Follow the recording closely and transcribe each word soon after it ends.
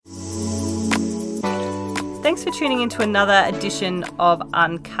Thanks for tuning into another edition of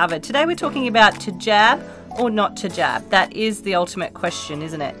Uncovered. Today we're talking about to jab or not to jab. That is the ultimate question,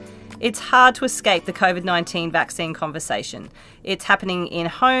 isn't it? It's hard to escape the COVID-19 vaccine conversation. It's happening in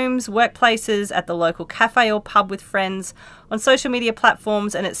homes, workplaces, at the local cafe or pub with friends, on social media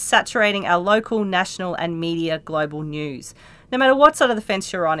platforms, and it's saturating our local, national and media global news. No matter what side of the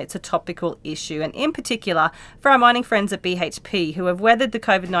fence you're on, it's a topical issue, and in particular, for our mining friends at BHP who have weathered the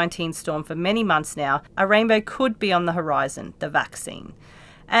COVID-19 storm for many months now, a rainbow could be on the horizon, the vaccine.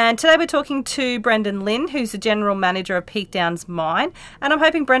 And today we're talking to Brendan Lynn, who's the General Manager of Peak Downs Mine, and I'm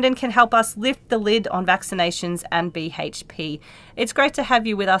hoping Brendan can help us lift the lid on vaccinations and BHP. It's great to have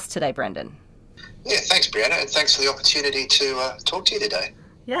you with us today, Brendan. Yeah, thanks, Brianna, and thanks for the opportunity to talk to you today.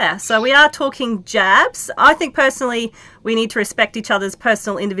 Yeah, so we are talking jabs. I think personally we need to respect each other's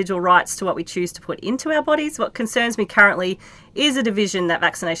personal individual rights to what we choose to put into our bodies. What concerns me currently is a division that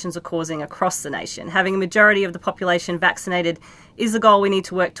vaccinations are causing across the nation. Having a majority of the population vaccinated is the goal we need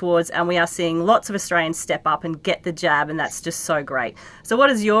to work towards, and we are seeing lots of Australians step up and get the jab, and that's just so great. So what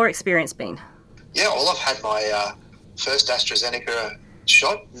has your experience been? Yeah, well, I've had my first AstraZeneca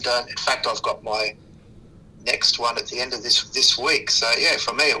shot, and in fact I've got my next one at the end of this week. So yeah,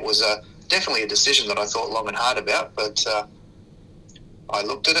 for me it was definitely a decision that I thought long and hard about, but I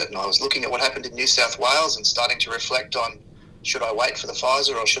looked at it and I was looking at what happened in New South Wales and starting to reflect on, should I wait for the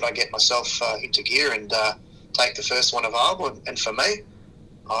Pfizer or should I get myself into gear and take the first one available? And for me,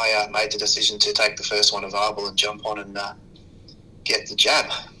 I made the decision to take the first one available and jump on and get the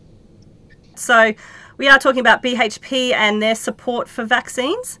jab. So we are talking about BHP and their support for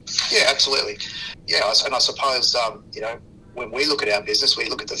vaccines? Yeah, absolutely. Yeah, and I suppose, when we look at our business, we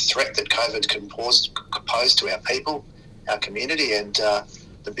look at the threat that COVID can pose to our people, our community and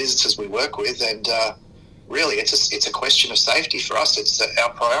the businesses we work with. And really, it's a question of safety for us. It's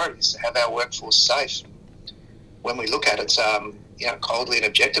our priority is to have our workforce safe. When we look at it, coldly and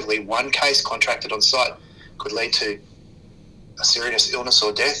objectively, one case contracted on site could lead to a serious illness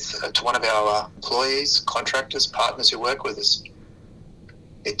or death to one of our employees, contractors, partners who work with us.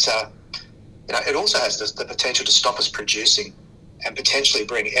 It also has the potential to stop us producing and potentially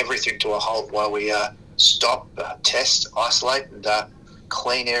bring everything to a halt while we stop, test, isolate and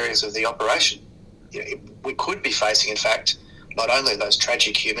clean areas of the operation. We could be facing, in fact, not only those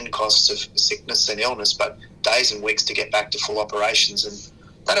tragic human costs of sickness and illness, but days and weeks to get back to full operations. And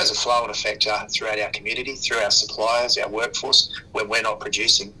that has a flow-on effect throughout our community, through our suppliers, our workforce, when we're not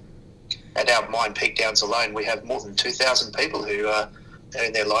producing. At our mine, Peak Downs alone, we have more than 2,000 people who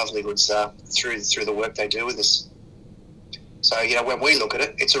earn their livelihoods through the work they do with us. So, when we look at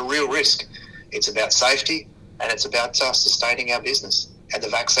it, it's a real risk. It's about safety and it's about sustaining our business. And the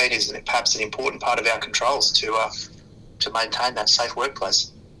vaccine is perhaps an important part of our controls to maintain that safe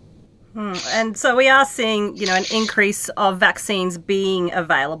workplace. And so we are seeing, an increase of vaccines being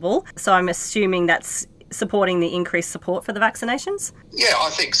available. So I'm assuming that's supporting the increased support for the vaccinations? Yeah, I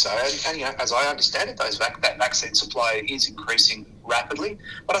think so. And as I understand it, that vaccine supply is increasing rapidly.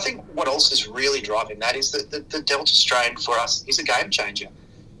 But I think what else is really driving that is that the Delta strain for us is a game changer.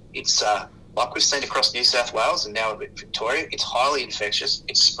 It's like we've seen across New South Wales and now Victoria, it's highly infectious,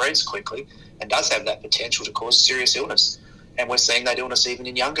 it spreads quickly and does have that potential to cause serious illness. And we're seeing that illness even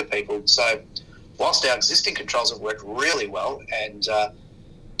in younger people. So whilst our existing controls have worked really well and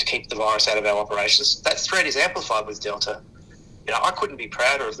to keep the virus out of our operations, that threat is amplified with Delta. I couldn't be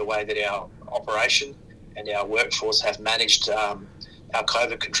prouder of the way that our operation and our workforce have managed our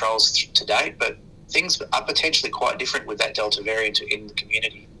COVID controls to date, but things are potentially quite different with that Delta variant in the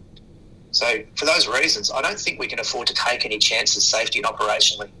community. So for those reasons, I don't think we can afford to take any chances safety and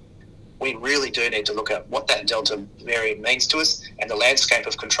operationally. We really do need to look at what that Delta variant means to us and the landscape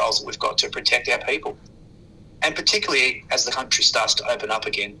of controls that we've got to protect our people. And particularly as the country starts to open up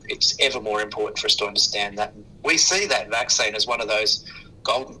again, it's ever more important for us to understand that. We see that vaccine as one of those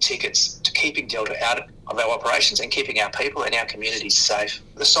golden tickets to keeping Delta out of our operations and keeping our people and our communities safe.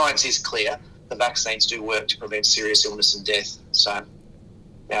 The science is clear. The vaccines do work to prevent serious illness and death. So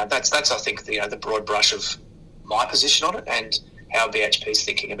that's I think, the broad brush of my position on it and how BHP is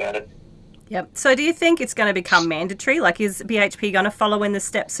thinking about it. Yep. So do you think it's going to become mandatory? Like, is BHP going to follow in the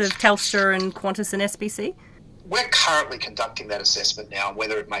steps of Telstra and Qantas and SBC? We're currently conducting that assessment now,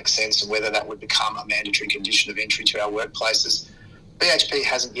 whether it makes sense and whether that would become a mandatory condition of entry to our workplaces. BHP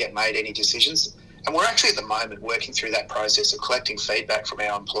hasn't yet made any decisions, and we're actually at the moment working through that process of collecting feedback from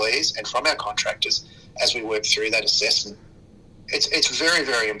our employees and from our contractors as we work through that assessment. It's very,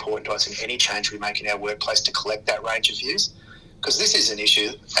 very important to us in any change we make in our workplace to collect that range of views, because this is an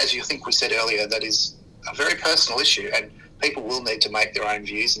issue, as you think we said earlier, that is a very personal issue, and people will need to make their own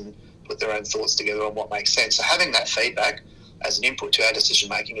views and put their own thoughts together on what makes sense. So having that feedback as an input to our decision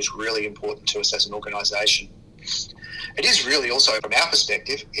making is really important to us as an organisation. It is really also, from our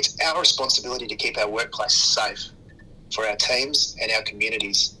perspective, it's our responsibility to keep our workplace safe for our teams and our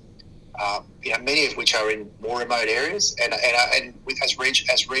communities. Many of which are in more remote areas and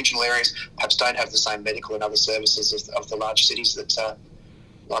as regional areas perhaps don't have the same medical and other services of the large cities that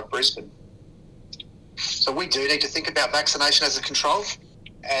like Brisbane. So we do need to think about vaccination as a control,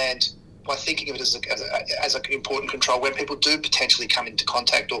 and by thinking of it as an important control, when people do potentially come into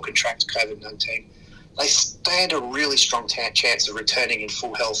contact or contract COVID-19, they stand a really strong chance of returning in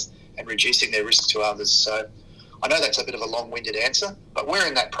full health and reducing their risk to others. So I know that's a bit of a long-winded answer, but we're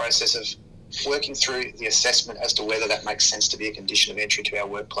in that process of working through the assessment as to whether that makes sense to be a condition of entry to our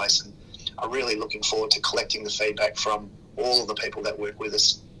workplace, and are really looking forward to collecting the feedback from all of the people that work with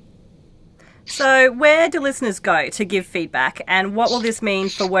us. So where do listeners go to give feedback, and what will this mean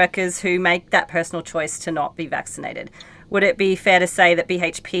for workers who make that personal choice to not be vaccinated? Would it be fair to say that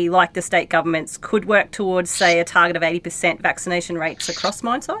BHP, like the state governments, could work towards, say, a target of 80% vaccination rates across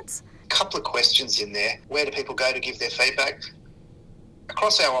mine sites? Couple of questions in there. Where do people go to give their feedback?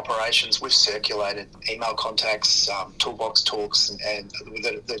 Across our operations, we've circulated email contacts, toolbox talks, and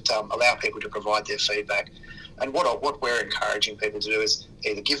that allow people to provide their feedback. And what we're encouraging people to do is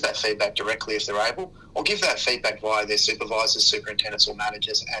either give that feedback directly if they're able, or give that feedback via their supervisors, superintendents or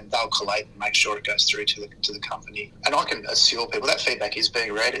managers, and they'll collate and make sure it goes through to the company. And I can assure people that feedback is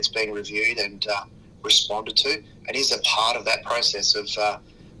being read, it's being reviewed and responded to, and is a part of that process of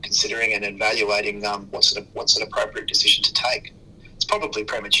considering and evaluating what's an appropriate decision to take. It's probably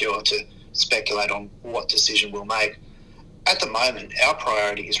premature to speculate on what decision we'll make. At the moment, our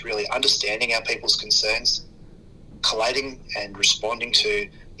priority is really understanding our people's concerns, collating and responding to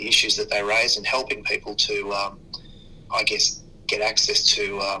the issues that they raise, and helping people to, get access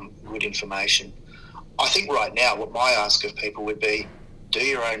to good information. I think right now what my ask of people would be, do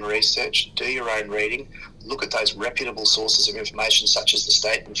your own research, do your own reading, look at those reputable sources of information such as the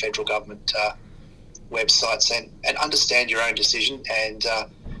state and federal government websites, and understand your own decision, and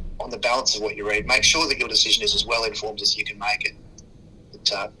on the balance of what you read, make sure that your decision is as well informed as you can make it.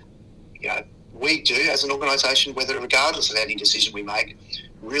 But, we do as an organisation, regardless of any decision we make,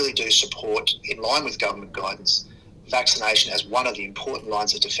 really do support, in line with government guidance, vaccination as one of the important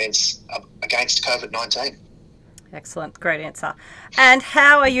lines of defence against COVID-19. Excellent. Great answer. And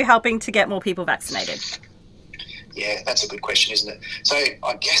how are you helping to get more people vaccinated? Yeah, that's a good question, isn't it? So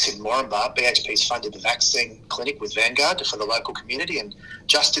I guess in Moranbah, BHP's funded the vaccine clinic with Vanguard for the local community, and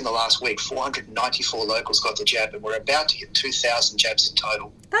just in the last week, 494 locals got the jab, and we're about to hit 2,000 jabs in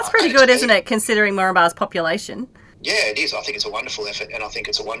total. That's pretty good, isn't it, considering Moranbah's population? Yeah, it is. I think it's a wonderful effort, and I think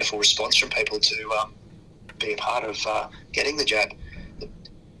it's a wonderful response from people to be a part of getting the jab.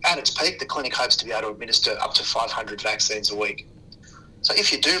 At its peak, the clinic hopes to be able to administer up to 500 vaccines a week. So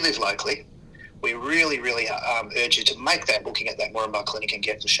if you do live locally, we really, really urge you to make that booking at that Moranbah clinic and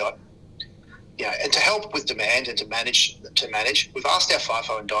get the shot. Yeah, and to help with demand and to manage, we've asked our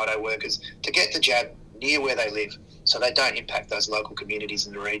FIFO and DIDO workers to get the jab near where they live, so they don't impact those local communities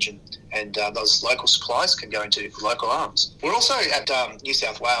in the region, and those local supplies can go into local arms. We're also at New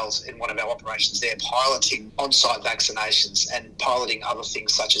South Wales in one of our operations there, piloting on-site vaccinations and piloting other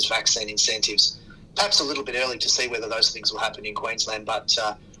things such as vaccine incentives. Perhaps a little bit early to see whether those things will happen in Queensland, but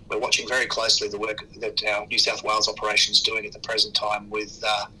we're watching very closely the work that our New South Wales operation is doing at the present time with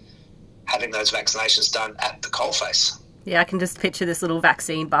having those vaccinations done at the coalface. Yeah, I can just picture this little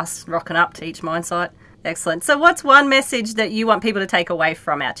vaccine bus rocking up to each mine site. Excellent. So what's one message that you want people to take away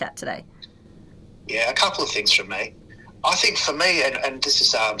from our chat today? Yeah, a couple of things from me. I think for me, and this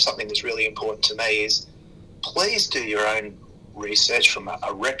is something that's really important to me, is please do your own research from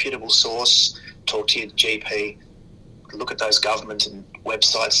a reputable source. Talk to your GP, look at those government and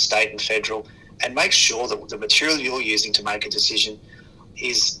websites, state and federal, and make sure that the material you're using to make a decision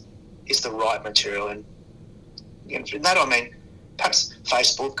is the right material. And in that I mean, perhaps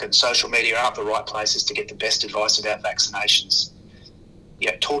Facebook and social media aren't the right places to get the best advice about vaccinations.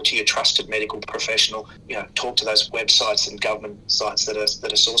 Talk to your trusted medical professional. Talk to those websites and government sites that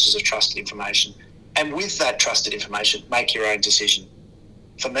are sources of trusted information. And with that trusted information, make your own decision.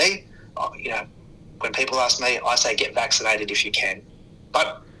 For me, when people ask me, I say get vaccinated if you can.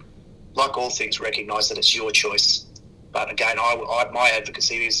 But like all things, recognise that it's your choice. But again, my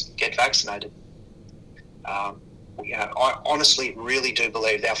advocacy is get vaccinated. I honestly really do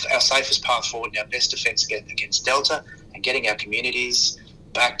believe our safest path forward and our best defence against Delta and getting our communities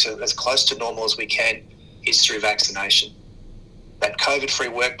back to as close to normal as we can is through vaccination. That COVID-free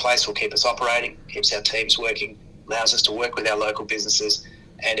workplace will keep us operating, keeps our teams working, allows us to work with our local businesses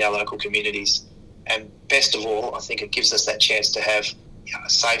and our local communities. And best of all, I think it gives us that chance to have a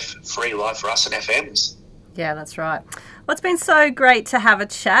safe, free life for us and our families. Yeah, that's right. Well, it's been so great to have a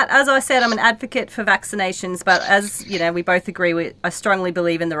chat. As I said, I'm an advocate for vaccinations, but as you know, we both agree, I strongly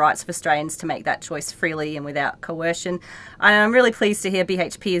believe in the rights of Australians to make that choice freely and without coercion. And I'm really pleased to hear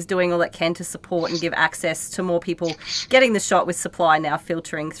BHP is doing all it can to support and give access to more people getting the shot, with supply now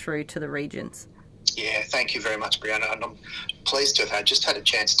filtering through to the regions. Yeah, thank you very much, Brianna. And I'm pleased to have just had a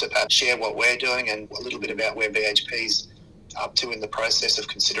chance to share what we're doing and a little bit about where BHP's up to in the process of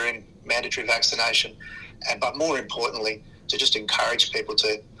considering mandatory vaccination. But more importantly, to just encourage people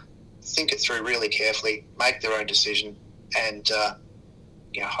to think it through really carefully, make their own decision, and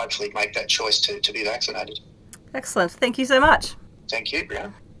hopefully make that choice to be vaccinated. Excellent. Thank you so much. Thank you,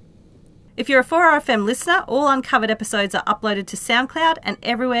 Brianna. If you're a 4RFM listener, all Uncovered episodes are uploaded to SoundCloud and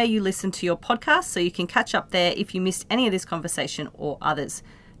everywhere you listen to your podcast, so you can catch up there if you missed any of this conversation or others.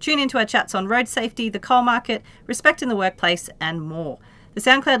 Tune into our chats on road safety, the coal market, respect in the workplace, and more. The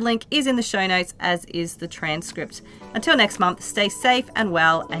SoundCloud link is in the show notes, as is the transcript. Until next month, stay safe and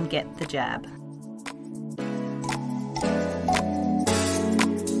well and get the jab.